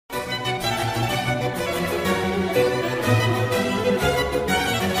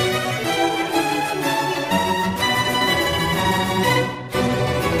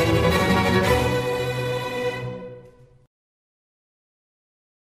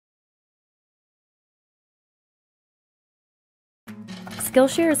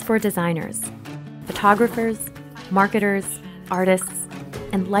Skillshare is for designers, photographers, marketers, artists,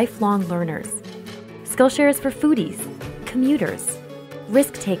 and lifelong learners. Skillshare is for foodies, commuters,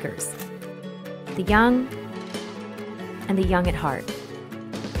 risk takers, the young, and the young at heart.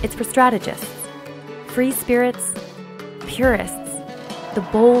 It's for strategists, free spirits, purists, the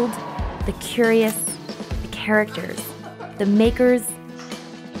bold, the curious, the characters, the makers,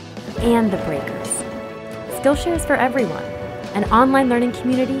 and the breakers. Skillshare is for everyone, an online learning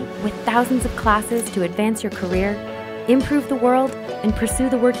community with thousands of classes to advance your career, improve the world, and pursue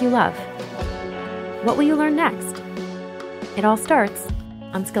the work you love. What will you learn next? It all starts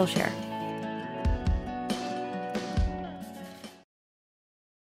on Skillshare.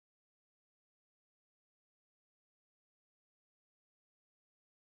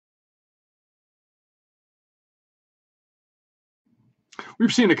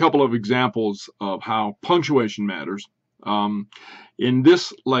 We've seen a couple of examples of how punctuation matters. In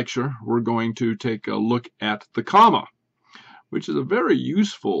this lecture, we're going to take a look at the comma, which is a very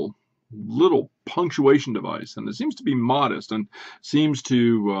useful little punctuation device, and it seems to be modest and seems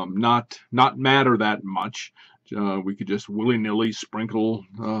to not matter that much. We could just willy-nilly sprinkle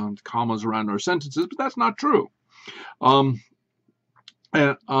commas around our sentences, but that's not true.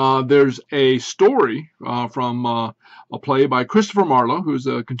 There's a story from a play by Christopher Marlowe, who's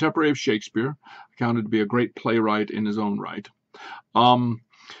a contemporary of Shakespeare, accounted to be a great playwright in his own right. And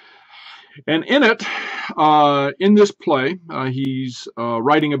in it, in this play, he's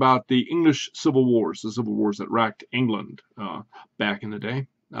writing about the English Civil Wars, the civil wars that racked England back in the day,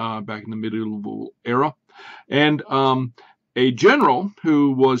 back in the medieval era. And a general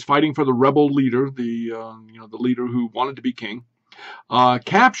who was fighting for the rebel leader, the leader who wanted to be king,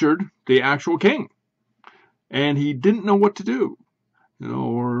 captured the actual king, and he didn't know what to do,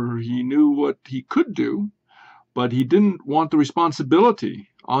 or he knew what he could do, but he didn't want the responsibility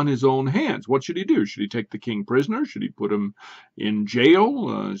on his own hands. What should he do? Should he take the king prisoner? Should he put him in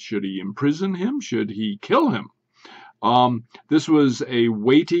jail? Should he imprison him? Should he kill him? This was a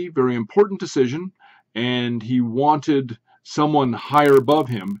weighty, very important decision, and he wanted someone higher above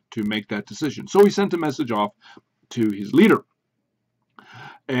him to make that decision. So he sent a message off to his leader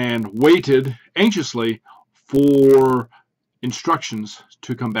and waited anxiously for instructions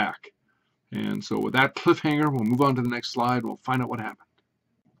to come back. And so with that cliffhanger, we'll move on to the next slide. We'll find out what happened.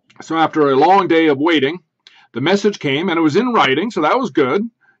 So after a long day of waiting, the message came, and it was in writing, so that was good.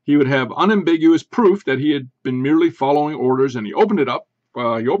 He would have unambiguous proof that he had been merely following orders, and he opened it up.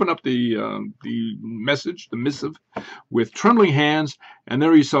 He opened up the message, the missive, with trembling hands, and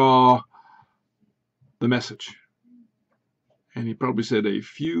there he saw the message. And he probably said a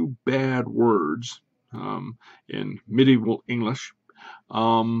few bad words in medieval English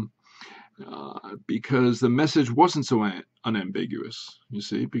because the message wasn't so unambiguous, you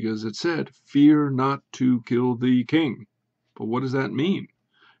see, because it said, "Fear not to kill the king." But what does that mean?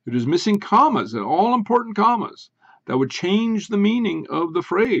 It is missing commas, all important commas, that would change the meaning of the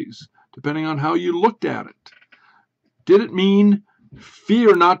phrase, depending on how you looked at it. Did it mean,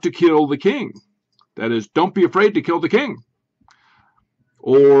 fear not to kill the king? That is, don't be afraid to kill the king.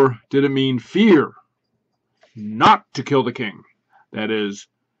 Or did it mean fear not to kill the king? That is,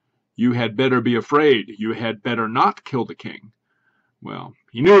 you had better be afraid. You had better not kill the king. Well,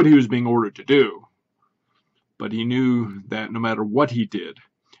 he knew what he was being ordered to do, but he knew that no matter what he did,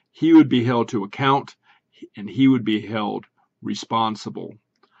 he would be held to account and he would be held responsible.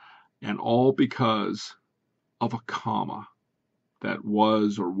 And all because of a comma that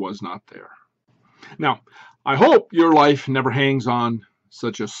was or was not there. Now, I hope your life never hangs on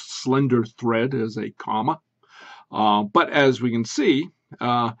such a slender thread as a comma. But as we can see,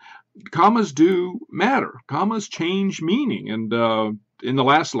 commas do matter. Commas change meaning. And in the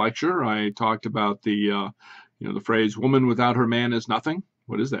last lecture, I talked about the phrase, "Woman without her man is nothing."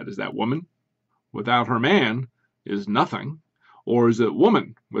 What is that? Is that woman without her man is nothing? Or is it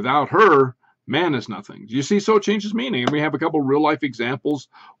woman without her man is nothing? Do you see? So it changes meaning. And we have a couple real life examples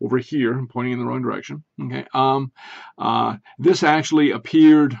over here. I'm pointing in the wrong direction. Okay. This actually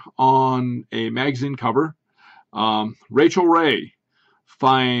appeared on a magazine cover. Rachel Ray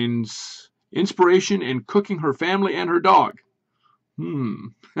finds inspiration in cooking her family and her dog.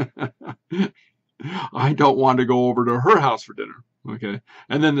 I don't want to go over to her house for dinner. Okay.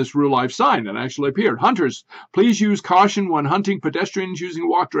 And then this real life sign that actually appeared. "Hunters, please use caution when hunting pedestrians using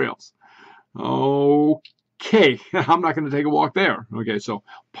walk trails." Okay, I'm not going to take a walk there. Okay, so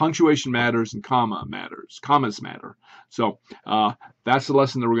punctuation matters and commas matter. So that's the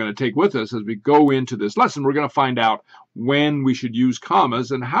lesson that we're going to take with us as we go into this lesson. We're going to find out when we should use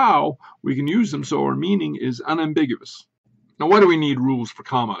commas and how we can use them so our meaning is unambiguous. Now, why do we need rules for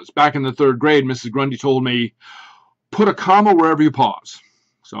commas? Back in the 3rd grade, Mrs. Grundy told me, put a comma wherever you pause.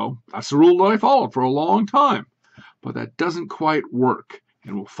 So that's the rule that I followed for a long time. But that doesn't quite work,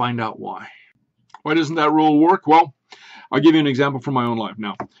 and we'll find out why. Why doesn't that rule work? Well, I'll give you an example from my own life.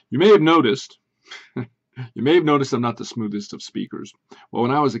 Now, you may have noticed I'm not the smoothest of speakers. Well,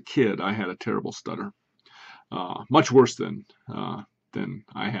 when I was a kid, I had a terrible stutter, much worse than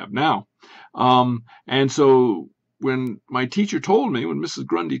I have now. And so when my teacher told me, when Mrs.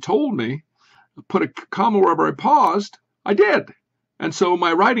 Grundy told me, put a comma wherever I paused, I did. And so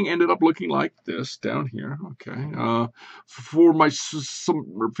my writing ended up looking like this down here. Okay. For my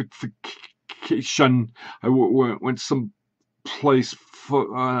summification, I went someplace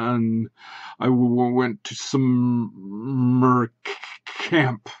and I went to summer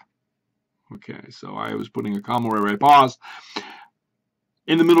camp. Okay, so I was putting a comma wherever I paused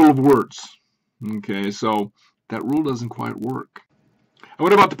in the middle of words. Okay, so that rule doesn't quite work. And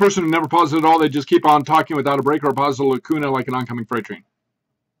what about the person who never pauses at all? They just keep on talking without a break or a pause or lacuna like an oncoming freight train.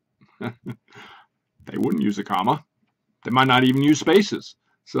 They wouldn't use a comma. They might not even use spaces.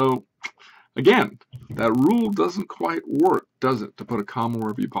 So, again, that rule doesn't quite work, does it, to put a comma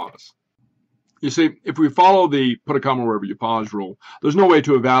wherever you pause? You see, if we follow the put a comma wherever you pause rule, there's no way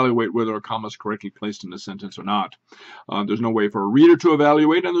to evaluate whether a comma is correctly placed in a sentence or not. There's no way for a reader to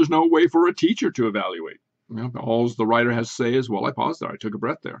evaluate, and there's no way for a teacher to evaluate. You know, all the writer has to say is, well, I paused there. I took a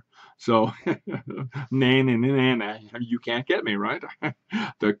breath there. So, you can't get me, right?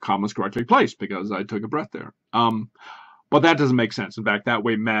 The comma's correctly placed because I took a breath there. But that doesn't make sense. In fact, that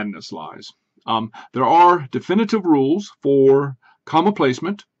way madness lies. There are definitive rules for comma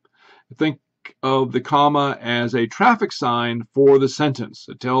placement. Think of the comma as a traffic sign for the sentence.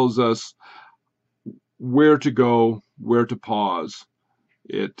 It tells us where to go, where to pause.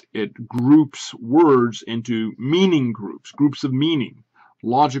 It groups words into meaning groups, groups of meaning,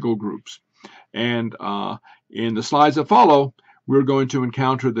 logical groups. And in the slides that follow, we're going to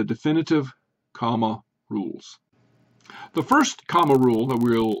encounter the definitive comma rules. The first comma rule that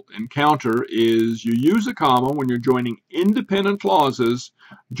we'll encounter is you use a comma when you're joining independent clauses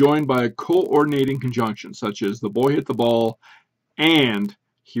joined by a coordinating conjunction, such as the boy hit the ball and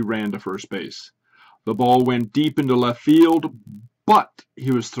he ran to first base. The ball went deep into left field, but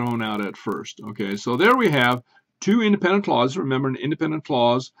he was thrown out at first. Okay, so there we have two independent clauses. Remember, an independent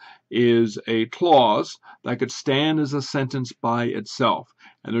clause is a clause that could stand as a sentence by itself.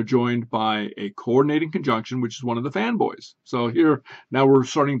 And they're joined by a coordinating conjunction, which is one of the fanboys. So here, now we're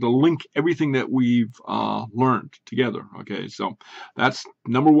starting to link everything that we've learned together. Okay, so that's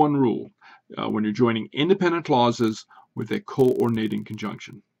number one rule, when you're joining independent clauses with a coordinating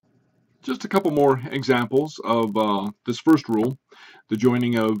conjunction. Just a couple more examples of this first rule, the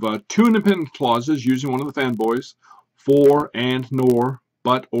joining of two independent clauses using one of the fanboys, for and nor,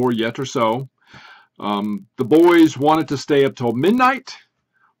 but or yet or so. The boys wanted to stay up till midnight,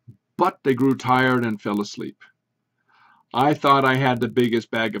 but they grew tired and fell asleep. I thought I had the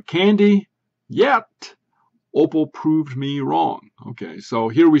biggest bag of candy, yet Opal proved me wrong. Okay, so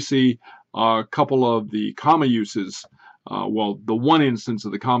here we see a couple of the comma uses, well, the one instance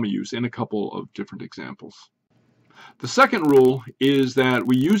of the comma use in a couple of different examples. The second rule is that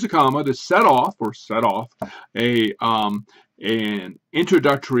we use a comma to set off an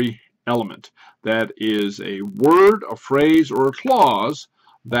introductory element. That is a word, a phrase, or a clause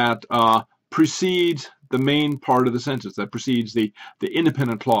that precedes the main part of the sentence, that precedes the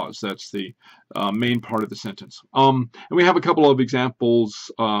independent clause. That's the main part of the sentence. And we have a couple of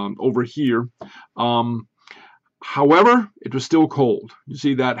examples over here. However, it was still cold. You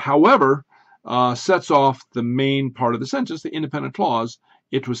see that however sets off the main part of the sentence, the independent clause,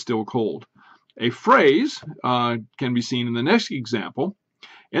 it was still cold. A phrase can be seen in the next example.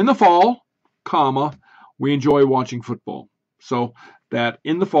 In the fall, comma, we enjoy watching football. So that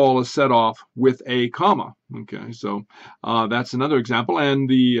in the fall is set off with a comma. Okay, so that's another example. And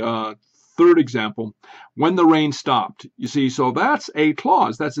the third example, when the rain stopped. You see, so that's a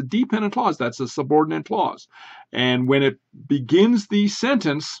clause. That's a dependent clause. That's a subordinate clause. And when it begins the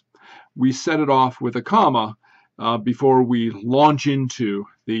sentence, we set it off with a comma before we launch into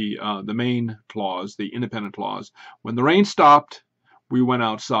the main clause, the independent clause. When the rain stopped, we went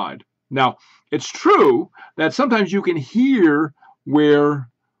outside. Now, it's true that sometimes you can hear where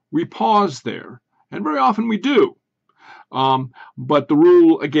we pause there, and very often we do. But the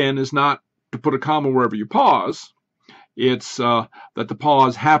rule, again, is not to put a comma wherever you pause. It's that the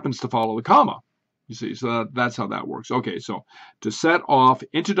pause happens to follow the comma. You see, so that's how that works. Okay, so to set off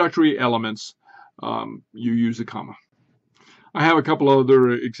introductory elements, you use a comma. I have a couple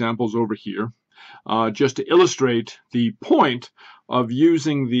other examples over here. just to illustrate the point of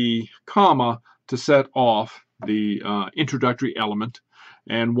using the comma to set off the introductory element.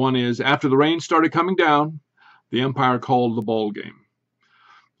 And one is, after the rain started coming down, the umpire called the ball game.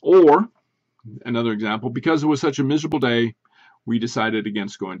 Or, another example, because it was such a miserable day, we decided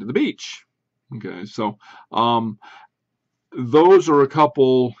against going to the beach. Okay, so those are a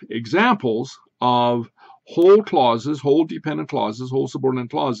couple examples of whole clauses, whole dependent clauses, whole subordinate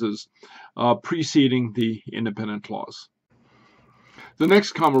clauses preceding the independent clause. The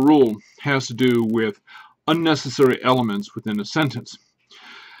next comma rule has to do with unnecessary elements within a sentence.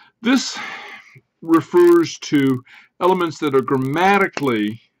 This refers to elements that are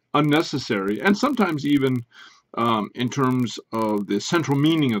grammatically unnecessary, and sometimes even in terms of the central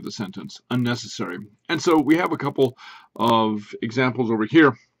meaning of the sentence, unnecessary. And so we have a couple of examples over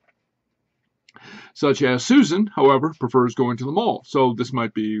here, such as Susan, however, prefers going to the mall. So this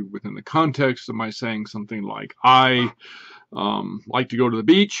might be within the context of my saying something like, I like to go to the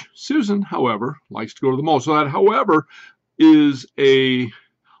beach. Susan, however, likes to go to the mall. So that however is a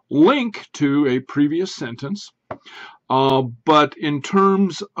link to a previous sentence. But in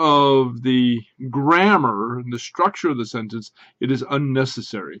terms of the grammar and the structure of the sentence, it is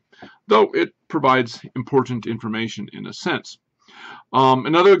unnecessary, though it provides important information in a sense.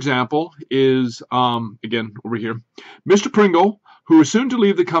 Another example is, again, over here. Mr. Pringle, who is soon to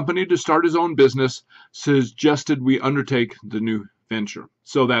leave the company to start his own business, suggested we undertake the new venture.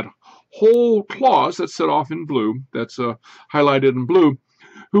 So that whole clause that's set off in blue, that's highlighted in blue,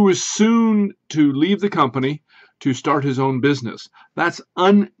 who is soon to leave the company to start his own business. That's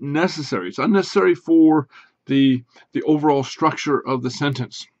unnecessary. It's unnecessary for the overall structure of the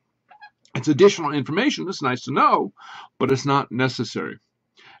sentence. It's additional information. It's nice to know, but it's not necessary.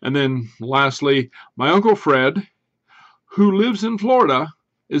 And then lastly, my Uncle Fred, who lives in Florida,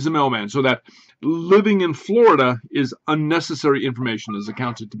 is a mailman. So that living in Florida is unnecessary information, is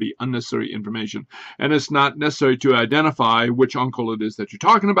accounted to be unnecessary information. And it's not necessary to identify which uncle it is that you're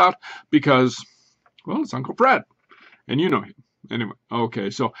talking about because, well, it's Uncle Fred, and you know him. Anyway, okay,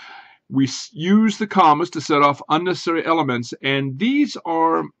 so we use the commas to set off unnecessary elements, and these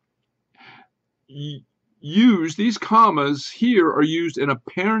are used, these commas here are used in a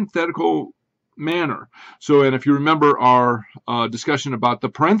parenthetical manner. So, and if you remember our discussion about the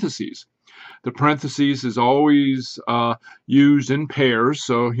parentheses is always used in pairs.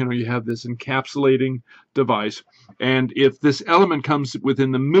 So, you know, you have this encapsulating device. And if this element comes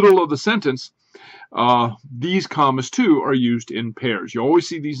within the middle of the sentence, these commas too are used in pairs. You always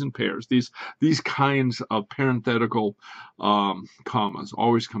see these in pairs. These kinds of parenthetical commas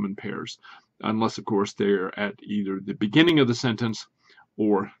always come in pairs, unless, of course, they're at either the beginning of the sentence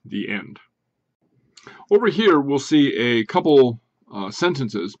or the end. Over here, we'll see a couple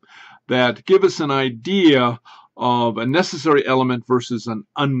sentences that give us an idea of a necessary element versus an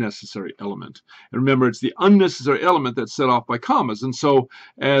unnecessary element. And remember, it's the unnecessary element that's set off by commas. And so,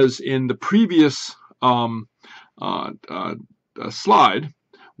 as in the previous slide,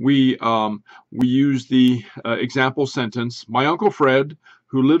 we use the example sentence, my Uncle Fred,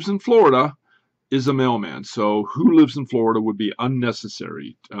 who lives in Florida, is a mailman. So who lives in Florida would be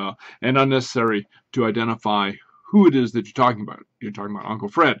unnecessary, and unnecessary to identify who it is that you're talking about. You're talking about Uncle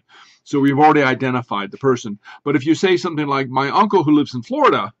Fred. So we've already identified the person. But if you say something like, my uncle who lives in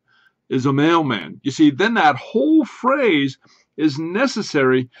Florida is a mailman, you see, then that whole phrase is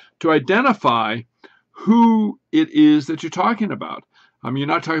necessary to identify who it is that you're talking about. I mean, you're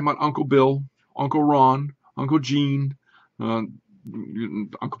not talking about Uncle Bill, Uncle Ron, Uncle Gene,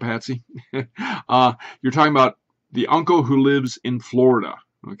 Uncle Patsy. You're talking about the uncle who lives in Florida.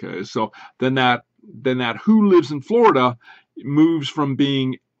 Okay, so then that who lives in Florida moves from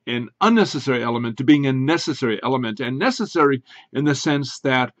being an unnecessary element to being a necessary element, and necessary in the sense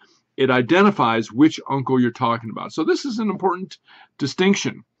that it identifies which uncle you're talking about. So this is an important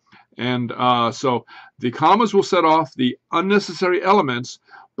distinction. And so the commas will set off the unnecessary elements,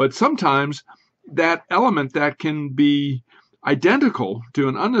 but sometimes that element that can be identical to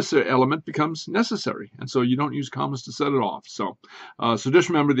an unnecessary element becomes necessary, and so you don't use commas to set it off. So, so just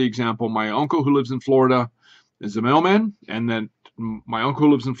remember the example: my uncle who lives in Florida is a mailman, and then my uncle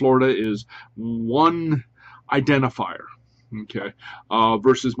who lives in Florida is one identifier. Okay,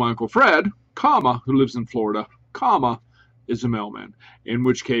 versus my Uncle Fred, comma, who lives in Florida, comma, is a mailman. In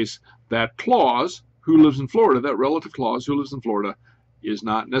which case, that clause, who lives in Florida, that relative clause, who lives in Florida, is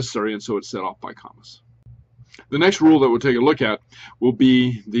not necessary, and so it's set off by commas. The next rule that we'll take a look at will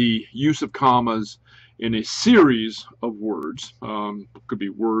be the use of commas in a series of words. Could be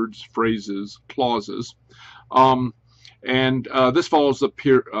words, phrases, clauses. And this follows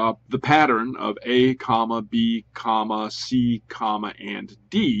the pattern of A, comma, B, comma, C, comma, and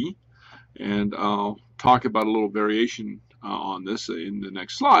D. And I'll talk about a little variation on this in the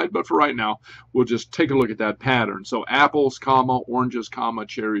next slide, but for right now, we'll just take a look at that pattern. So apples, comma, oranges, comma,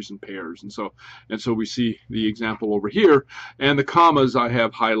 cherries, and pears. And so we see the example over here, and the commas I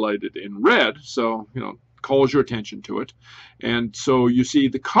have highlighted in red, so calls your attention to it. And so you see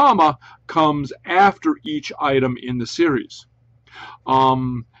the comma comes after each item in the series.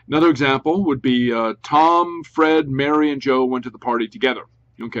 Another example would be Tom, Fred, Mary, and Joe went to the party together.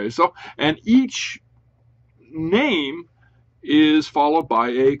 Okay, so, and each name is followed by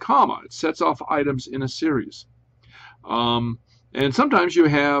a comma. It sets off items in a series. And sometimes you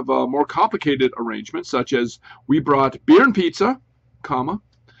have more complicated arrangements, such as we brought beer and pizza, comma,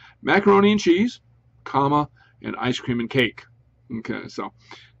 macaroni and cheese, comma, and ice cream and cake. Okay, so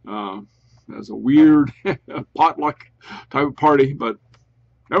that's a weird potluck type of party, but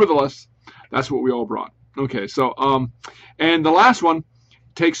nevertheless, that's what we all brought. Okay, so, and the last one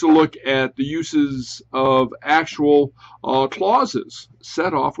takes a look at the uses of actual clauses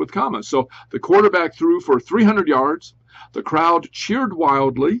set off with commas. So the quarterback threw for 300 yards, the crowd cheered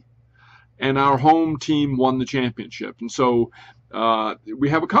wildly, and our home team won the championship. And so we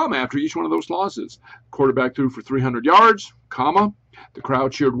have a comma after each one of those clauses. Quarterback threw for 300 yards, comma, the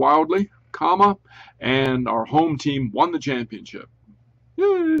crowd cheered wildly, comma, and our home team won the championship.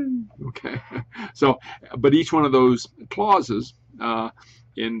 Yay! Okay, so, but each one of those clauses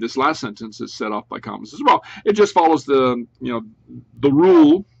in this last sentence is set off by commas as well. It just follows the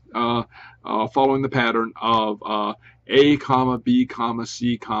rule following the pattern of A, comma, B, comma,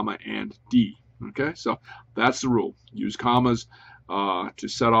 C, comma, and D. Okay, so that's the rule. Use commas to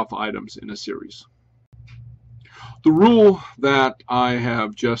set off items in a series. The rule that I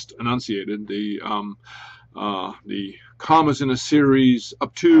have just enunciated, the commas in a series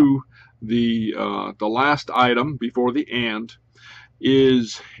up to the last item before the and,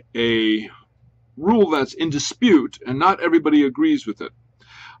 is a rule that's in dispute, and not everybody agrees with it.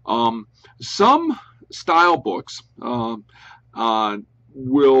 Some style books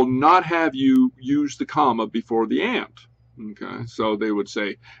will not have you use the comma before the and. Okay, so they would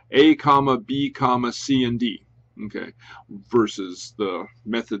say A, comma, B, comma, C, and D. Okay, versus the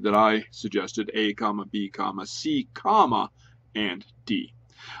method that I suggested, A, comma, B, comma, C, comma, and D.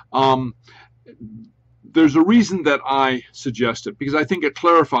 There's a reason that I suggest it, because I think it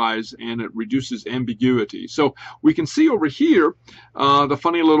clarifies and it reduces ambiguity. So we can see over here the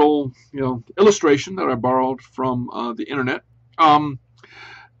funny little illustration that I borrowed from the internet,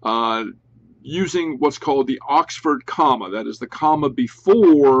 using what's called the Oxford comma. That is the comma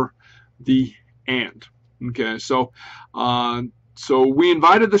before the and. Okay, so we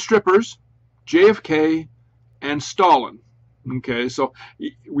invited the strippers, JFK, and Stalin. Okay, so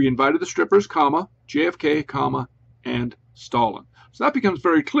we invited the strippers, comma, JFK, comma, and Stalin. So that becomes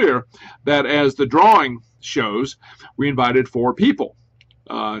very clear that, as the drawing shows, we invited 4 people,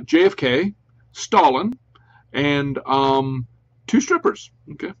 JFK, Stalin, and 2 strippers.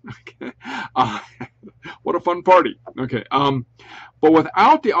 Okay, what a fun party. Okay, but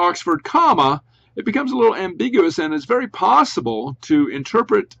without the Oxford comma, it becomes a little ambiguous, and it's very possible to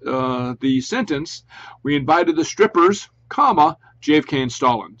interpret the sentence, we invited the strippers, comma, JFK and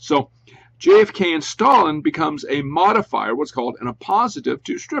Stalin. So JFK and Stalin becomes a modifier, what's called an appositive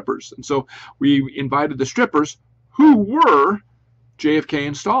to strippers. And so we invited the strippers who were JFK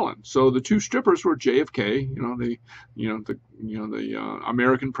and Stalin. So the 2 strippers were JFK, the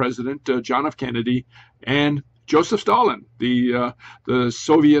American president, John F. Kennedy, and Joseph Stalin, the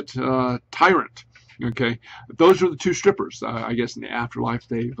Soviet tyrant. Okay, those are the 2 strippers. I guess in the afterlife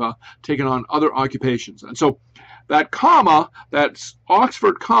they've taken on other occupations. And so that comma, that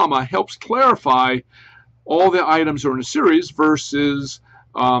Oxford comma, helps clarify all the items are in a series versus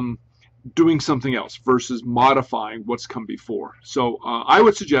doing something else, versus modifying what's come before. So I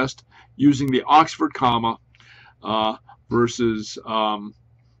would suggest using the Oxford comma versus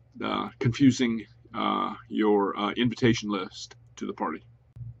confusing your invitation list to the party.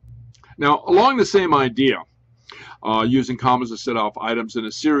 Now, along the same idea, using commas to set off items in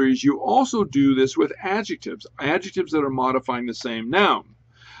a series, you also do this with adjectives that are modifying the same noun.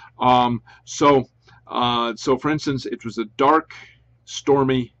 So for instance, it was a dark,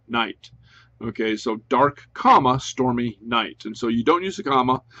 stormy night. Okay, so dark, comma, stormy night. And so you don't use a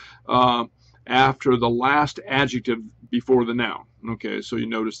comma after the last adjective before the noun. Okay, so you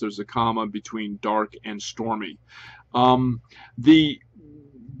notice there's a comma between dark and stormy.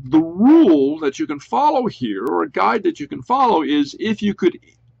 The rule that you can follow here, or a guide that you can follow, is if you could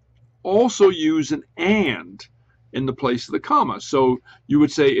also use an and in the place of the comma. So you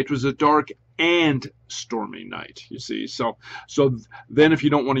would say it was a dark and stormy night, you see. So then if you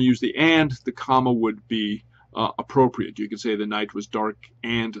don't want to use the and, the comma would be appropriate. You could say the night was dark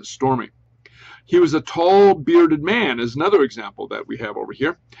and stormy. He was a tall, bearded man is another example that we have over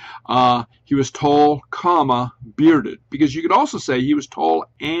here. He was tall, comma, bearded. Because you could also say he was tall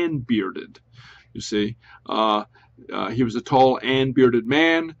and bearded, you see. He was a tall and bearded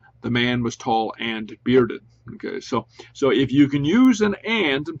man. The man was tall and bearded. Okay, so if you can use an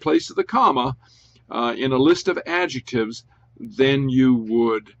and in place of the comma in a list of adjectives, then you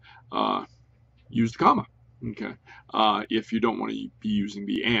would use the comma. Okay, if you don't want to be using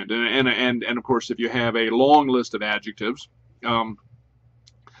the and of course, if you have a long list of adjectives,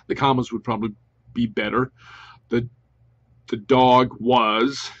 the commas would probably be better. The dog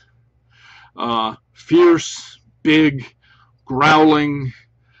was fierce, big, growling,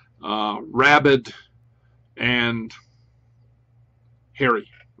 rabid, and hairy.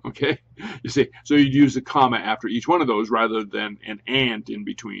 Okay, you see, so you'd use a comma after each one of those rather than an and in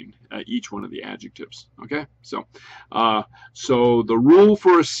between each one of the adjectives. Okay, so the rule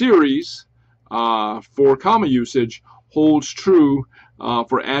for a series for comma usage holds true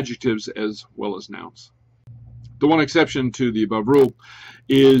for adjectives as well as nouns. The one exception to the above rule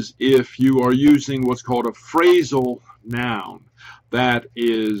is if you are using what's called a phrasal noun. That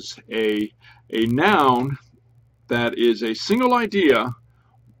is a noun that is a single idea,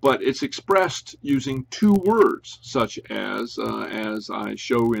 but it's expressed using two words, such as I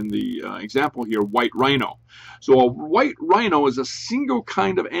show in the example here, white rhino. So a white rhino is a single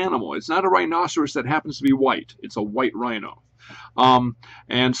kind of animal. It's not a rhinoceros that happens to be white. It's a white rhino.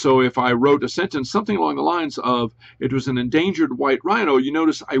 And so if I wrote a sentence something along the lines of, it was an endangered white rhino, you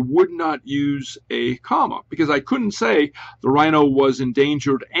notice I would not use a comma, because I couldn't say the rhino was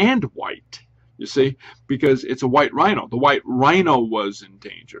endangered and white. You see, because it's a white rhino. The white rhino was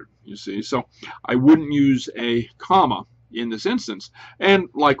endangered, you see. So I wouldn't use a comma in this instance. And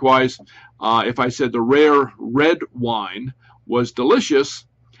likewise, if I said the rare red wine was delicious,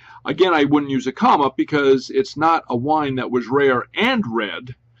 again, I wouldn't use a comma because it's not a wine that was rare and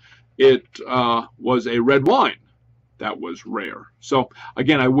red. It was a red wine that was rare. So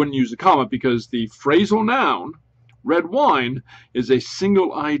again, I wouldn't use a comma because the phrasal noun, red wine, is a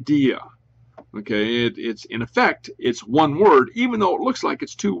single idea. Okay, it's in effect, it's one word, even though it looks like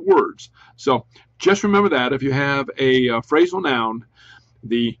it's two words. So just remember that if you have a phrasal noun,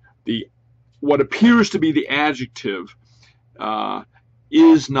 the what appears to be the adjective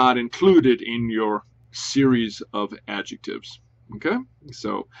is not included in your series of adjectives. Okay,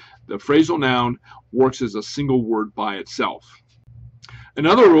 so the phrasal noun works as a single word by itself.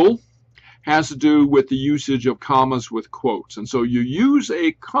 Another rule has to do with the usage of commas with quotes. And so you use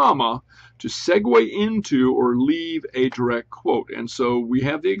a comma to segue into or leave a direct quote. And so we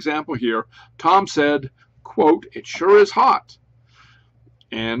have the example here. Tom said, quote, "It sure is hot."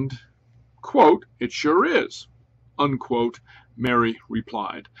 And, quote, "It sure is," unquote, Mary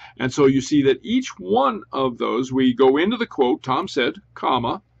replied. And so you see that each one of those, we go into the quote, Tom said,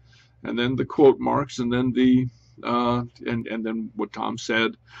 comma, and then the quote marks, and then the and then what Tom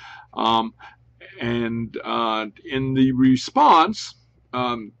said. In the response,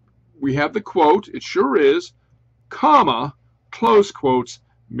 we have the quote, "It sure is," comma, close quotes,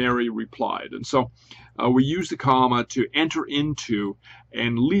 Mary replied. And so we use the comma to enter into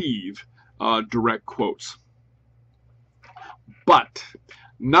and leave direct quotes. But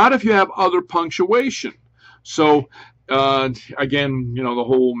not if you have other punctuation. So again, you know, the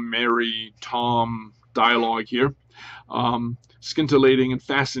whole Mary, Tom dialogue here. Scintillating and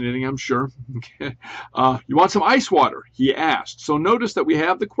fascinating, I'm sure. Okay. You want some ice water? He asked. So notice that we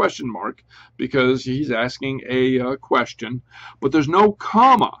have the question mark because he's asking a question, but there's no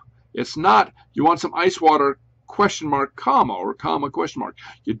comma. It's not, you want some ice water, question mark, comma, or comma, question mark.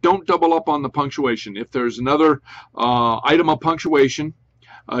 You don't double up on the punctuation. If there's another item of punctuation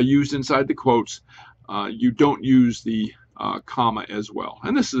used inside the quotes, you don't use the comma as well.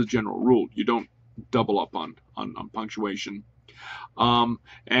 And this is a general rule. You don't double up on punctuation.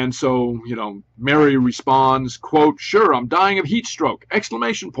 And so, you know, Mary responds, quote, "Sure, I'm dying of heat stroke,"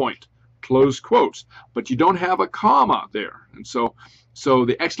 exclamation point, close quotes. But you don't have a comma there. And so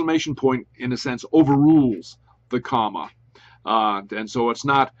the exclamation point, in a sense, overrules the comma. And so it's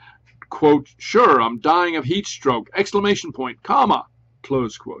not, quote, "Sure, I'm dying of heat stroke," exclamation point, comma,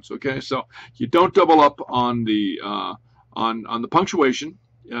 close quotes. Okay, so you don't double up on the punctuation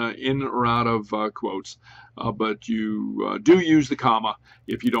in or out of quotes, but you do use the comma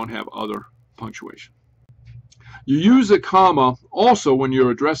if you don't have other punctuation. You use a comma also when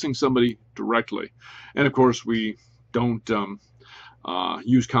you're addressing somebody directly. And of course, we don't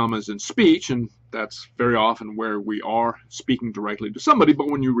use commas in speech, and that's very often where we are speaking directly to somebody. But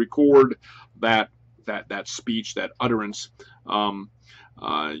when you record that speech, that utterance,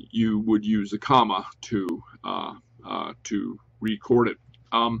 you would use a comma to record it.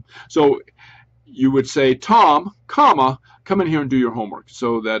 So you would say, Tom, comma, come in here and do your homework.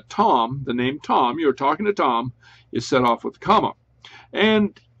 So that Tom, the name Tom, you're talking to Tom, is set off with a comma.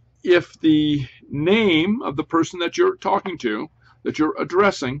 And if the name of the person that you're talking to, that you're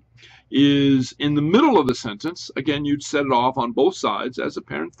addressing, is in the middle of the sentence, again, you'd set it off on both sides as a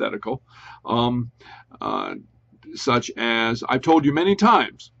parenthetical, such as, I've told you many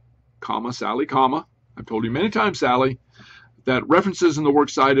times, comma, Sally, comma, I've told you many times, Sally, that references in the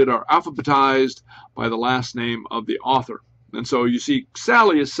works cited are alphabetized by the last name of the author. And so you see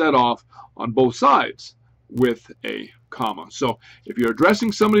Sally is set off on both sides with a comma. So if you're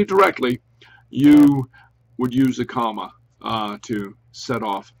addressing somebody directly, you would use a comma to set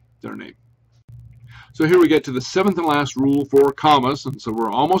off their name. So here we get to the seventh and last rule for commas, and so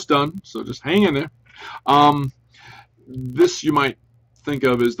we're almost done, so just hang in there. This you might think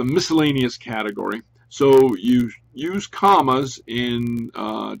of as the miscellaneous category. So you use commas in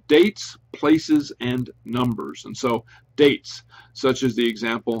dates, places, and numbers. And so dates, such as the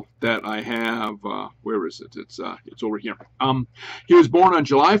example that I have, where is it? It's over here. He was born on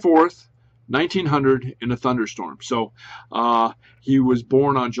July 4th, 1900 in a thunderstorm. So he was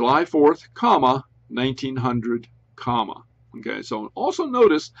born on July 4th, comma, 1900, comma. Okay, so also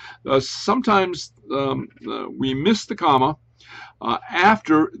notice sometimes we miss the comma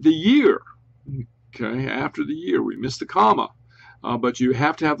after the year. Okay, after the year we miss the comma, but you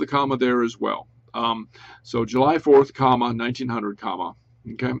have to have the comma there as well. So July 4th, comma, 1900, comma.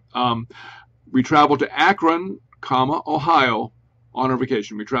 Okay, we traveled to Akron, comma, Ohio on our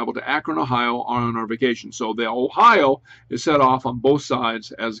vacation. We traveled to Akron, Ohio on our vacation. So the Ohio is set off on both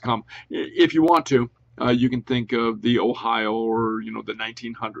sides as a comma. If you want to, you can think of the Ohio, or the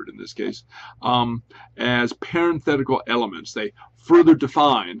 1900 in this case, as parenthetical elements. They further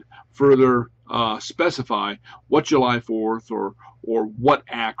define, further specify what July 4th or what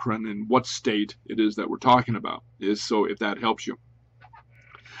Akron and what state it is that we're talking about is, so if that helps you.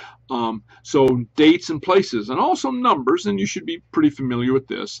 So dates and places, and also numbers, and you should be pretty familiar with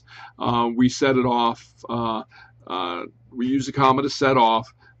this. We set it off, we use a comma to set off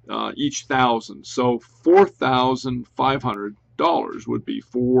each thousand. So $4,500 would be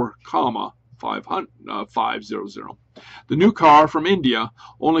 4, comma, 500. The new car from India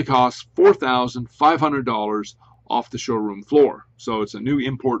only costs $4,500 off the showroom floor. So it's a new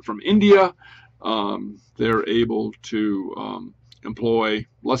import from India. They're able to employ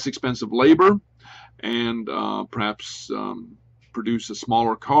less expensive labor and perhaps produce a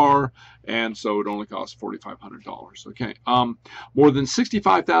smaller car, and so it only costs $4,500. Okay. More than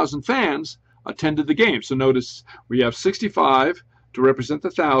 65,000 fans attended the game. So notice we have 65 to represent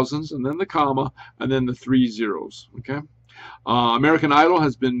the thousands, and then the comma, and then the 3 zeros. Okay. American Idol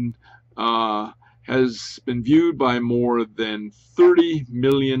has been viewed by more than 30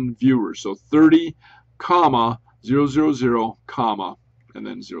 million viewers. So 30, comma, 000, comma, and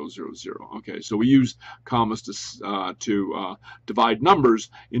then 000. Okay, so we use commas to divide numbers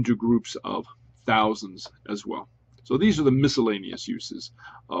into groups of thousands as well. So these are the miscellaneous uses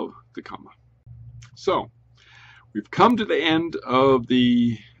of the comma. So we've come to the end of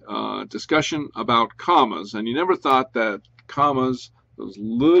the discussion about commas, and you never thought that commas, those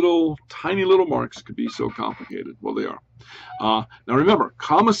little, tiny little marks, could be so complicated. Well, they are. Now remember,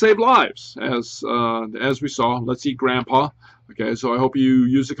 commas save lives, as we saw. Let's eat Grandpa. Okay, so I hope you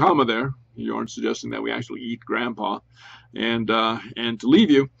use a comma there. You aren't suggesting that we actually eat Grandpa. And to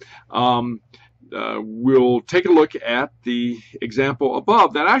leave you, we'll take a look at the example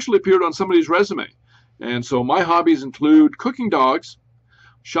above that actually appeared on somebody's resume. And so my hobbies include cooking dogs,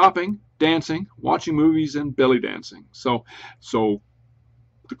 shopping, dancing, watching movies, and belly dancing. So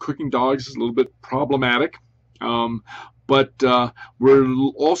the cooking dogs is a little bit problematic, but we're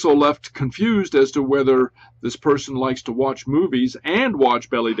also left confused as to whether this person likes to watch movies and watch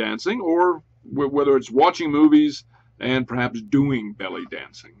belly dancing, or whether it's watching movies and perhaps doing belly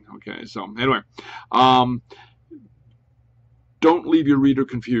dancing. Okay, so anyway, don't leave your reader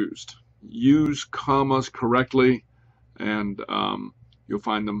confused. Use commas correctly, and you'll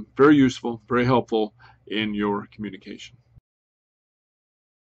find them very useful, very helpful in your communication.